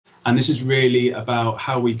And this is really about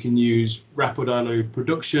how we can use rapid alloy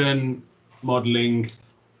production modeling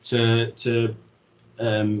to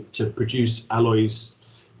produce alloys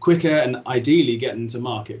quicker and ideally get them to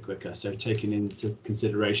market quicker. So taking into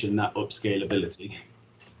consideration that upscalability.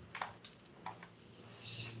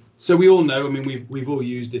 So we all know, I mean, we've all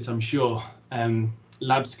used it, I'm sure.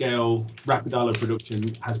 Lab scale rapid alloy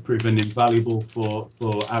production has proven invaluable for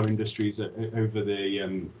our industries over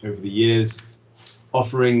the years,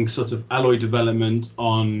 offering sort of alloy development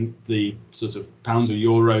on the sort of pounds or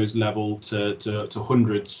euros level to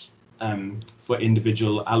hundreds for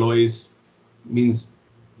individual alloys. Means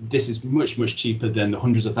this is much cheaper than the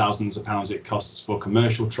hundreds of thousands of pounds it costs for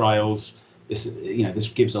commercial trials. This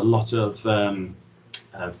gives a lot of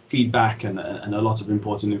feedback and a lot of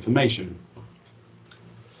important information.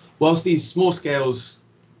 Whilst these small scales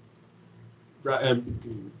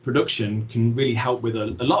production can really help with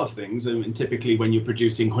a lot of things, and typically when you're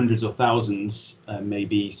producing hundreds of thousands,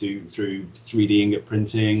 maybe through 3D ingot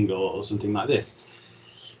printing or something like this,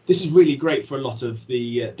 this is really great for a lot of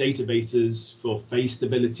the databases for phase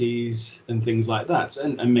stabilities and things like that,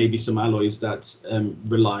 and maybe some alloys that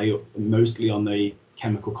rely mostly on the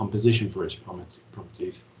chemical composition for its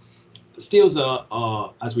properties. Steels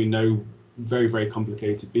are, as we know, very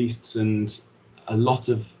complicated beasts, and a lot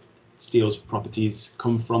of steel's properties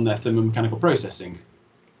come from their thermomechanical processing.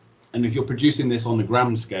 And if you're producing this on the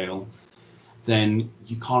gram scale, then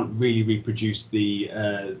you can't really reproduce the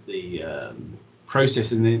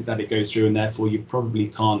processing that it goes through, and therefore you probably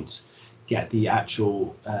can't get the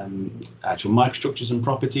actual microstructures and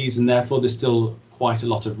properties, and therefore there's still quite a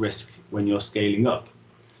lot of risk when you're scaling up.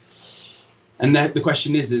 And the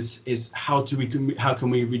question is how can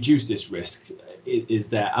we reduce this risk? Is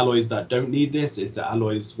there alloys that don't need this? Is there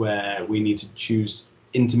alloys where we need to choose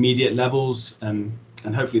intermediate levels? And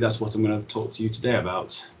hopefully that's what I'm going to talk to you today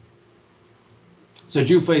about. So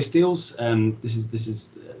dual phase steels, this is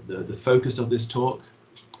the focus of this talk,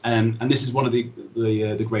 and this is one of the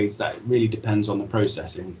grades that really depends on the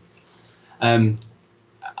processing.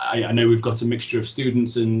 I know we've got a mixture of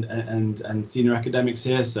students and senior academics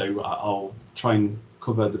here, so I'll try and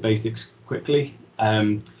cover the basics quickly.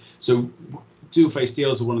 So dual phase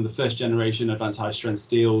steels are one of the first generation advanced high strength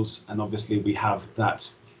steels, and obviously we have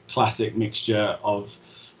that classic mixture of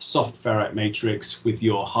soft ferrite matrix with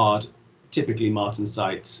your hard, typically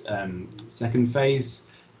martensite second phase.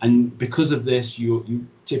 And because of this, you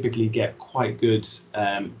typically get quite good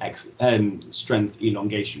strength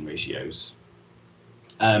elongation ratios.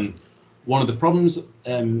 One of the problems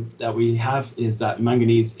that we have is that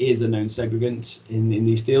manganese is a known segregant in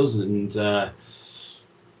these steels,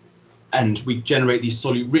 and we generate these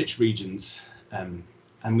solute-rich regions, and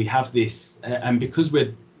we have this, and because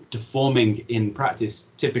we're deforming in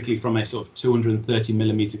practice, typically from a sort of 230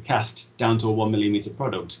 millimeter cast down to a 1 millimeter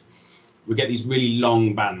product, we get these really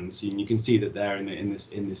long bands, and you can see that there in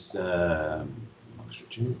this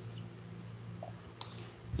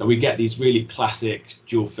that we get these really classic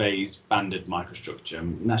dual phase banded microstructure,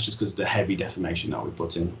 and that's just because of the heavy deformation that we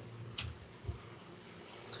put in.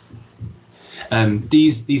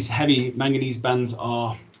 These heavy manganese bands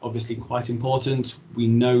are obviously quite important. We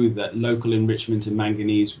know that local enrichment in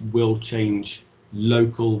manganese will change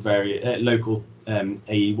local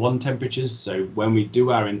AE1 temperatures. So when we do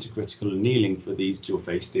our intercritical annealing for these dual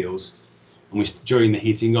phase steels, and during the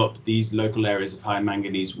heating up, these local areas of high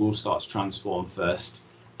manganese will start to transform first,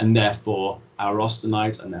 and therefore our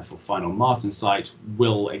austenite and therefore final martensite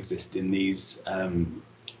will exist in these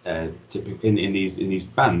in these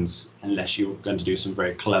bands, unless you're going to do some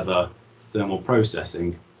very clever thermal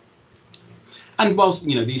processing. And whilst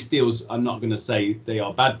these steels, I'm not going to say they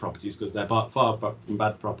are bad properties, because they're far from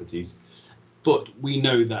bad properties, but we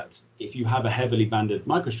know that if you have a heavily banded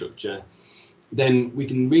microstructure, then we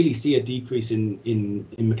can really see a decrease in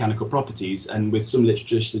mechanical properties, and with some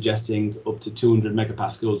literature suggesting up to 200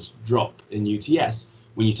 megapascals drop in UTS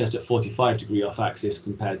when you test at 45 degree off axis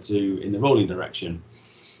compared to in the rolling direction.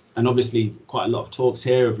 And obviously quite a lot of talks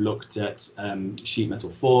here have looked at sheet metal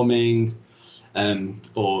forming,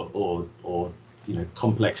 or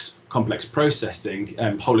complex processing,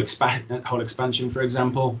 hole expansion, for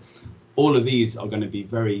example. All of these are going to be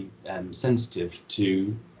very sensitive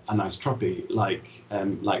to anisotropy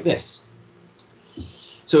like this.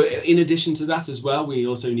 So in addition to that as well, we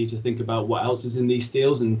also need to think about what else is in these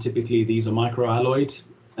steels, and typically these are microalloyed.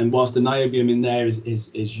 And whilst the niobium in there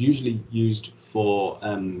is usually used for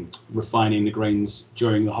refining the grains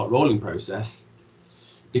during the hot rolling process,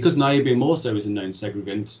 because niobium also is a known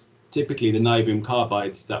segregant, typically the niobium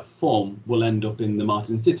carbides that form will end up in the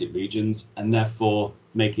martensitic regions, and therefore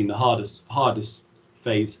making the hardest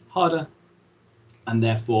phase harder, and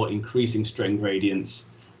therefore increasing strain gradients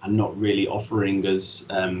and not really offering us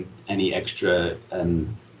any extra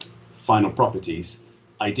final properties.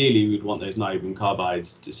 Ideally, we'd want those niobium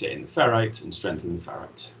carbides to sit in the ferrite and strengthen the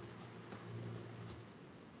ferrite.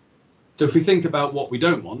 So if we think about what we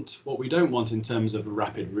don't want in terms of a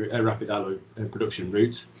rapid alloy production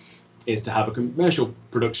route is to have a commercial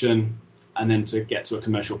production and then to get to a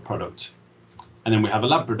commercial product. And then we have a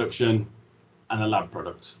lab production and a lab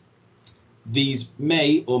product. These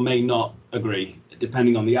may or may not agree,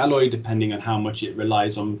 depending on the alloy, depending on how much it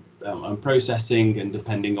relies on processing, and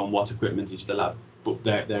depending on what equipment is the lab. But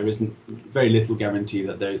there isn't very little guarantee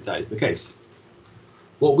that that is the case.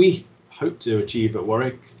 What we hope to achieve at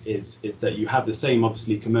Warwick is that you have the same,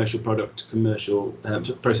 obviously, commercial product, commercial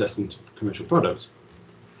processing to commercial product.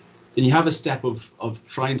 Then you have a step of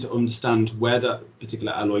trying to understand where that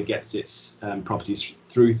particular alloy gets its properties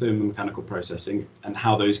through thermomechanical processing and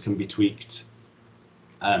how those can be tweaked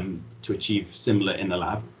to achieve similar in the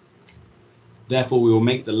lab. Therefore, we will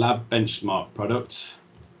make the lab benchmark product.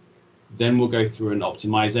 Then we'll go through an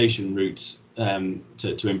optimization route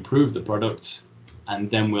to improve the product, and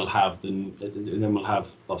then we'll have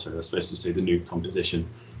oh, sorry, I was supposed to say the new composition.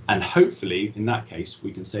 And hopefully, in that case,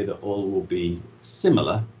 we can say that all will be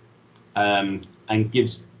similar. And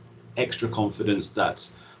gives extra confidence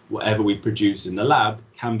that whatever we produce in the lab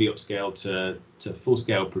can be upscaled to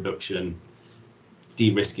full-scale production,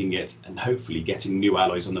 de-risking it, and hopefully getting new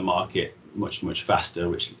alloys on the market much, much faster,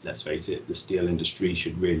 which, let's face it, the steel industry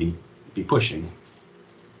should really be pushing.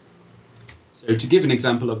 So to give an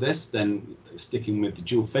example of this, then sticking with the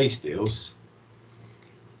dual phase steels,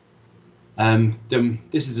 then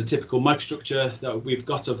this is a typical microstructure that we've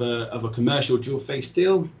got of a commercial dual phase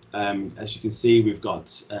steel. As you can see, we've got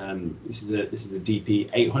this is a DP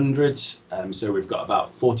 800, so we've got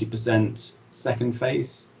about 40% second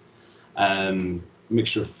phase,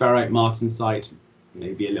 mixture of ferrite martensite,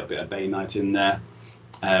 maybe a little bit of bainite in there.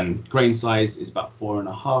 Grain size is about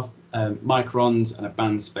 4.5 microns and a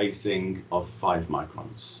band spacing of 5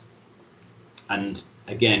 microns. And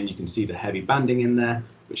again, you can see the heavy banding in there,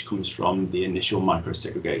 which comes from the initial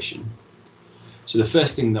microsegregation. So the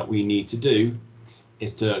first thing that we need to do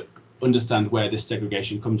is to understand where this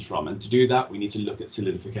segregation comes from. And to do that, we need to look at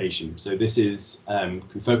solidification. So this is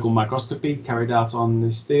confocal microscopy carried out on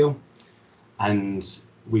this steel, and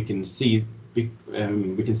we can see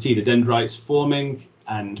the dendrites forming,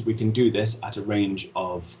 and we can do this at a range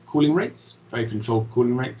of cooling rates, very controlled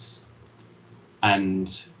cooling rates.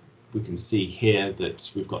 And we can see here that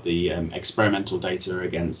we've got the experimental data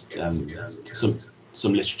against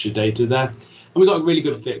some literature data there, and we've got a really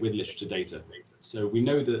good fit with literature data. So we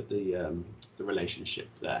know that the relationship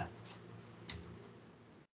there.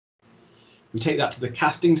 We take that to the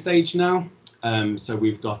casting stage now. So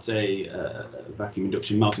we've got a vacuum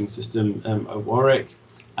induction melting system at Warwick,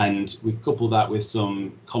 and we couple that with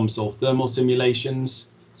some COMSOL thermal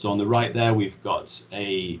simulations. So on the right there, we've got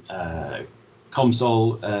a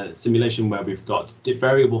COMSOL simulation where we've got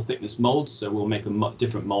variable thickness molds, so we'll make a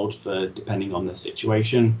different mold for depending on the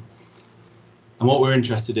situation. And what we're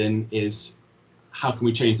interested in is how can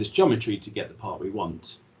we change this geometry to get the part we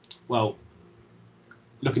want? Well,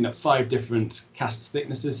 looking at 5 different cast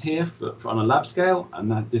thicknesses here for on a lab scale,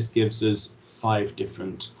 and this gives us 5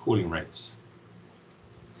 different cooling rates.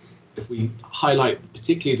 If we highlight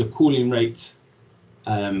particularly the cooling rate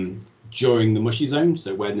during the mushy zone,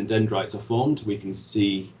 so where the dendrites are formed, we can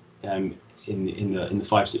see in the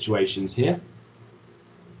 5 situations here.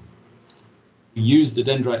 We use the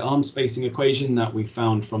dendrite arm spacing equation that we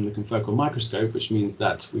found from the confocal microscope, which means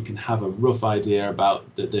that we can have a rough idea about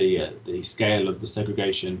the scale of the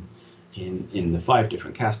segregation in the 5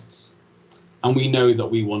 different casts. And we know that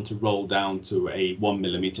we want to roll down to a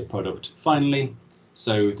 1mm product finally.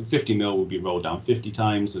 So the 50mm will be rolled down 50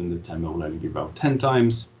 times and the 10mm will only be rolled 10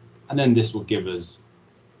 times. And then this will give us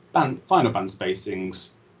final band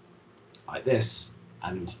spacings like this.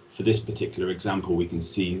 And for this particular example, we can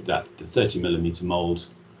see that the 30mm mold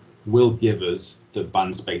will give us the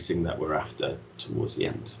band spacing that we're after towards the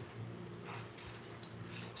end.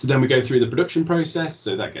 So then we go through the production process,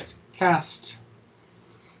 so that gets cast.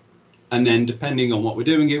 And then depending on what we're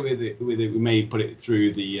doing it with it, we may put it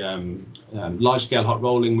through the large scale hot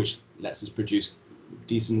rolling, which lets us produce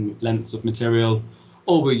decent lengths of material,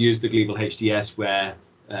 or we'll use the Glebel HDS where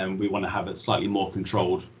we want to have a slightly more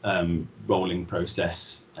controlled rolling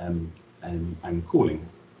process and cooling.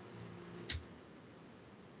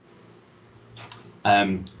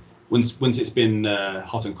 Once it's been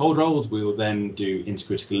hot and cold rolled, we will then do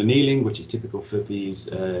intercritical annealing, which is typical for these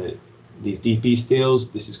these DP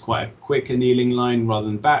steels. This is quite a quick annealing line rather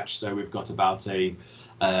than batch, so we've got about a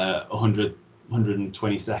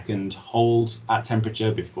 120 second hold at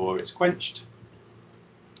temperature before it's quenched,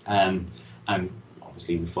 and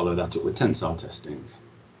obviously we follow that up with tensile testing.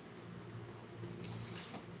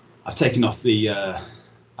 I've taken off the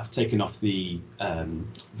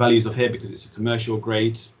values of here because it's a commercial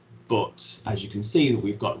grade, but as you can see, that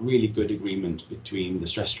we've got really good agreement between the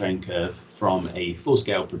stress strain curve from a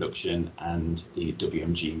full-scale production and the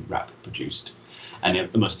WMG wrap produced. And I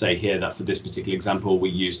must say here that for this particular example, we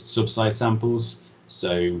used subsize samples.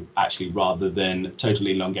 So actually, rather than total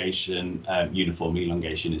elongation, uniform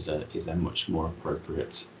elongation is a much more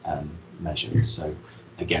appropriate measure. So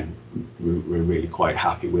again, we're really quite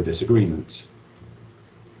happy with this agreement.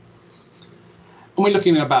 And we're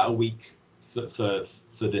looking at about a week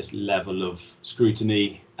for this level of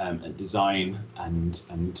scrutiny and design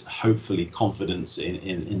and hopefully confidence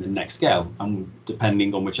in the next scale. And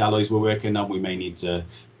depending on which alloys we're working on, we may need to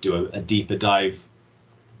do a deeper dive,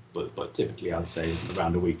 but typically I'd say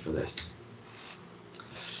around a week for this.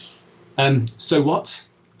 So what?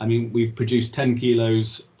 I mean, we've produced 10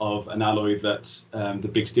 kilos of an alloy that the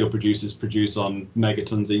big steel producers produce on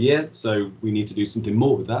megatons a year, so we need to do something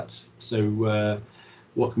more with that. So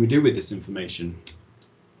what can we do with this information?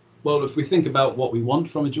 Well, if we think about what we want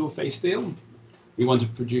from a dual phase steel, we want to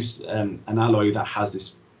produce an alloy that has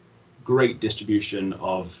this great distribution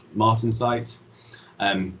of martensite.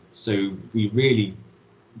 So we really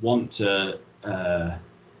want to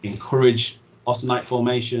encourage austenite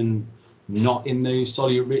formation, not in those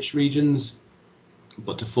solute-rich regions,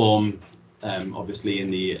 but to form obviously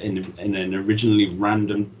in an originally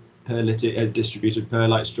random distributed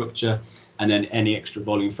pearlite structure, and then any extra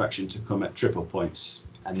volume fraction to come at triple points,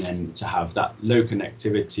 and then to have that low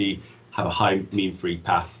connectivity, have a high mean free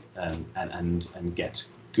path, and get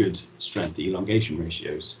good strength to elongation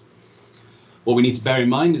ratios. What we need to bear in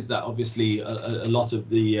mind is that obviously a lot of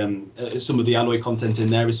the some of the alloy content in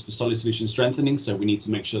there is for solid solution strengthening, so we need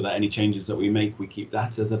to make sure that any changes that we make, we keep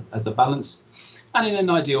that as a balance. And in an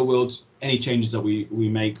ideal world, any changes that we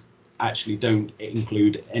make actually don't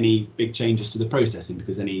include any big changes to the processing,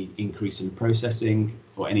 because any increase in processing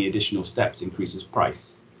or any additional steps increases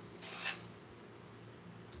price.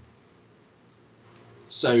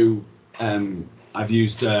 So I've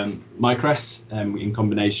used Micres in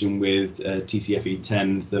combination with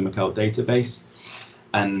TCFE10 Thermocult database,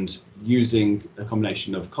 and using a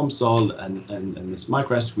combination of COMSOL and this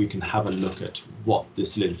Micres, we can have a look at what the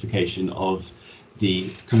solidification of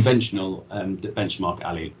the conventional benchmark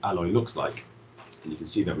alloy looks like. And you can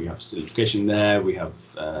see that we have solidification there, we have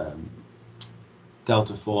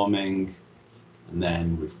delta forming, and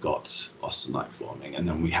then we've got austenite forming, and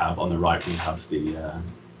then we have on the right we have the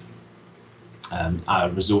our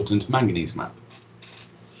resultant manganese map.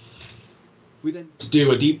 We then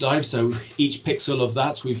do a deep dive, so each pixel of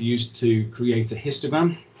that we've used to create a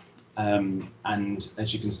histogram, and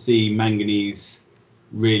as you can see, manganese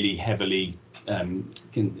really heavily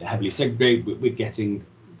can heavily segregate. We're getting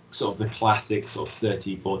sort of the classic sort of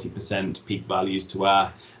 30–40% peak values to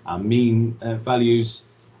our mean values,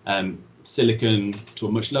 silicon to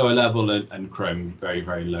a much lower level, and chrome very,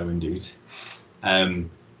 very low indeed.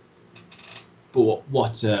 But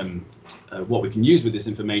what we can use with this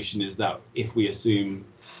information is that if we assume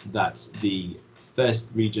that the first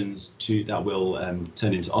regions that will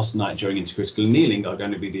turn into austenite during intercritical annealing are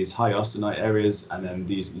going to be these high austenite areas, and then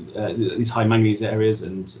these high manganese areas,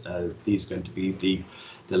 and these going to be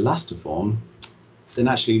the last to form, then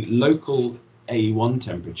actually local AE1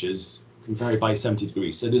 temperatures can vary by 70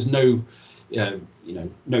 degrees. So there's no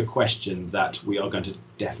no question that we are going to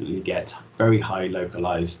definitely get very high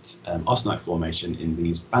localized austenite formation in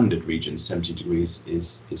these banded regions. 70 degrees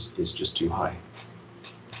is just too high.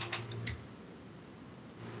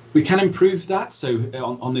 We can improve that. So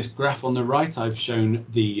on this graph on the right, I've shown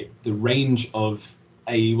the range of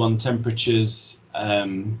AE1 temperatures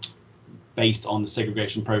based on the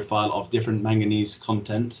segregation profile of different manganese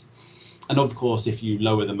content. And of course, if you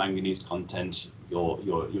lower the manganese content,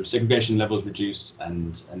 your segregation levels reduce,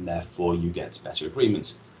 and therefore you get better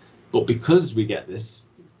agreement. But because we get this,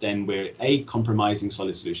 then we're A, compromising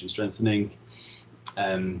solid solution strengthening,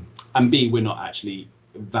 and B, we're not actually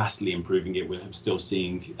vastly improving it. We're still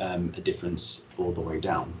seeing a difference all the way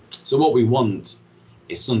down. So what we want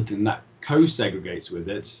is something that co-segregates with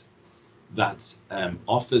it, that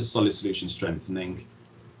offers solid solution strengthening,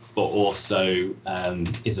 but also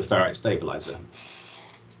is a ferrite stabilizer.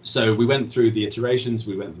 So we went through the iterations,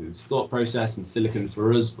 we went through this thought process, and silicon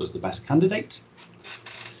for us was the best candidate.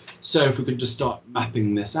 So if we could just start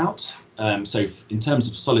mapping this out, So in terms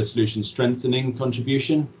of solid solution strengthening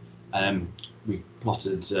contribution, we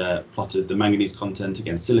plotted the manganese content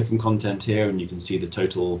against silicon content here, and you can see the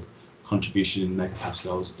total contribution in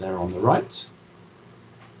megapascals there on the right.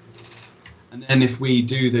 And then if we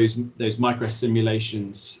do those micro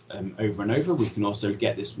simulations over and over, we can also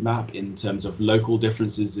get this map in terms of local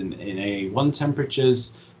differences in AA1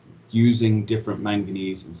 temperatures using different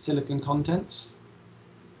manganese and silicon contents.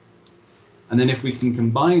 And then if we can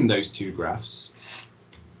combine those two graphs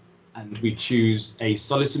and we choose a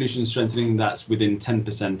solid solution strengthening that's within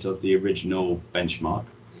 10% of the original benchmark,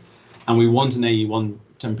 and we want an AE1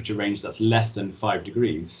 temperature range that's less than 5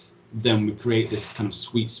 degrees, then we create this kind of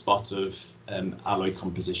sweet spot of alloy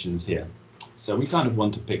compositions here. So we kind of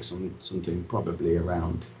want to pick something probably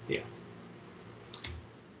around here.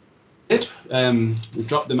 We've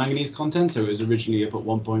dropped the manganese content, so it was originally up at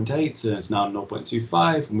 1.8, so it's now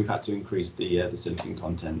 0.25, and we've had to increase the silicon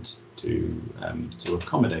content to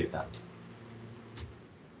accommodate that.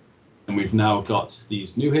 And we've now got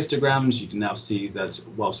these new histograms. You can now see that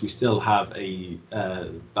whilst we still have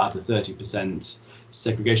about a 30%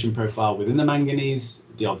 segregation profile within the manganese,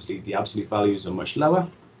 obviously the absolute values are much lower.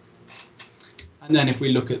 And then if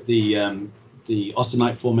we look at the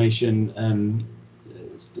austenite formation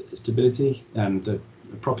stability and the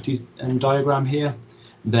properties diagram here,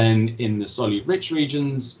 then in the solute rich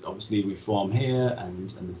regions, obviously we form here and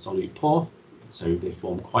the solute poor, so they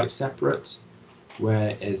form quite separate.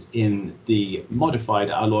 Whereas in the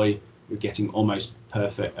modified alloy, we're getting almost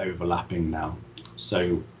perfect overlapping now.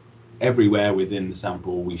 So everywhere within the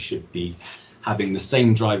sample, we should be having the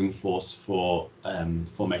same driving force for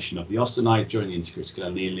formation of the austenite during the intercritical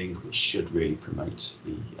annealing, which should really promote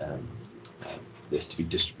this to be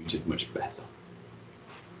distributed much better.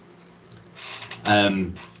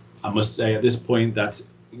 I must say at this point that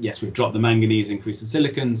yes, we've dropped the manganese, increased the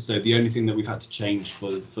silicon, so the only thing that we've had to change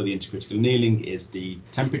for the intercritical annealing is the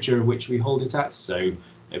temperature at which we hold it at. So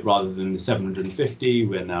rather than the 750,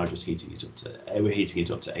 we're now just heating it up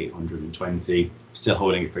to 820, still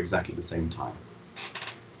holding it for exactly the same time.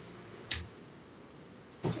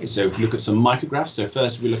 Okay, so if we look at some micrographs, so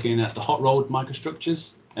first we're looking at the hot rolled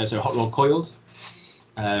microstructures, so hot rolled coiled.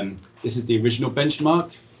 This is the original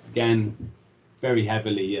benchmark, again very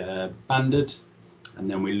heavily banded. And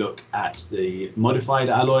then we look at the modified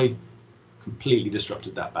alloy, completely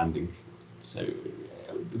disrupted that banding. So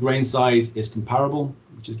the grain size is comparable,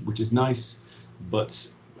 which is nice, but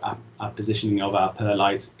our positioning of our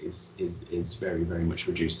perlite is very, very much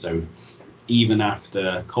reduced. So even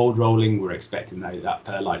after cold rolling, we're expecting that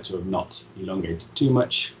perlite to have not elongated too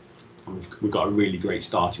much. And we've got a really great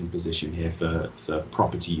starting position here for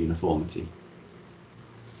property uniformity.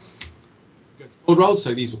 Cold rolled,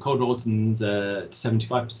 so these were cold rolled and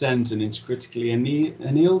 75% and intercritically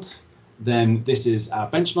annealed. Then this is our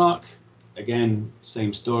benchmark. Again,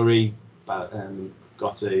 same story. But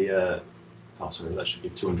got a oh sorry, that should be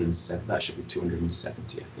 207. That should be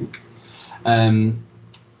 270, I think.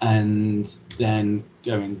 And then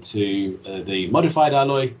going to the modified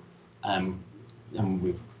alloy, and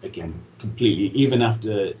we've again completely, even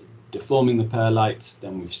after deforming the perlite,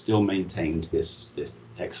 then we've still maintained this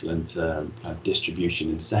excellent distribution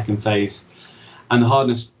in second phase. And the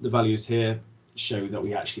hardness, the values here show that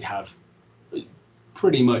we actually have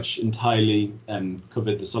pretty much entirely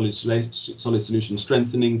covered the solid solution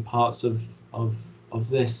strengthening parts of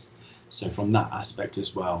this. So from that aspect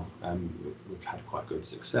as well, we've had quite good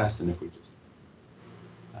success. And if we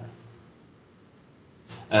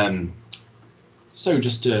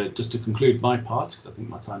just to conclude my part, because I think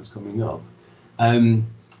my time's coming up.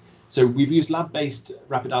 So we've used lab-based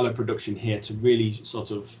rapid alloy production here to really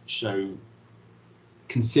sort of show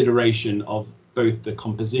consideration of both the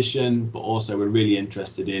composition, but also we're really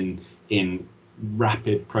interested in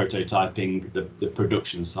rapid prototyping, the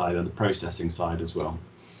production side and the processing side as well.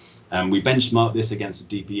 We benchmarked this against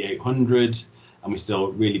the DP800, and we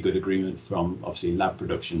saw really good agreement from obviously lab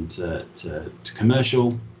production to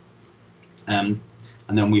commercial. And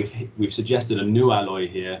then we've suggested a new alloy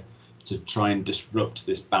here to try and disrupt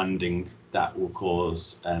this banding that will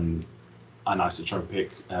cause anisotropic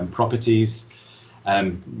properties.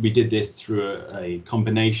 We did this through a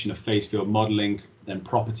combination of phase field modeling, then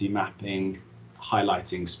property mapping,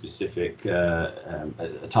 highlighting specific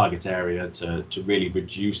a target area to really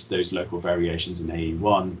reduce those local variations in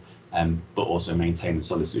AE1, but also maintain the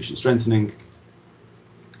solid solution strengthening.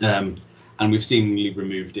 And we've seemingly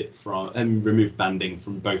removed it from removed banding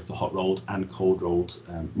from both the hot rolled and cold rolled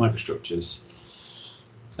microstructures.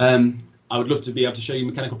 I would love to be able to show you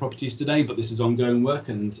mechanical properties today, but this is ongoing work,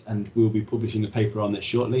 and we'll be publishing a paper on this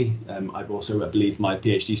shortly. I've also, I believe, my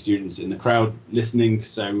PhD students in the crowd listening,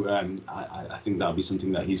 so I think that'll be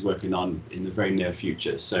something that he's working on in the very near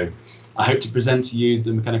future. So I hope to present to you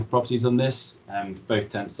the mechanical properties on this, both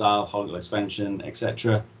tensile, holiday expansion,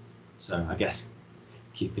 etc. So I guess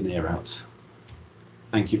keep an ear out.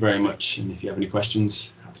 Thank you very much, and if you have any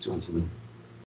questions, happy to answer them.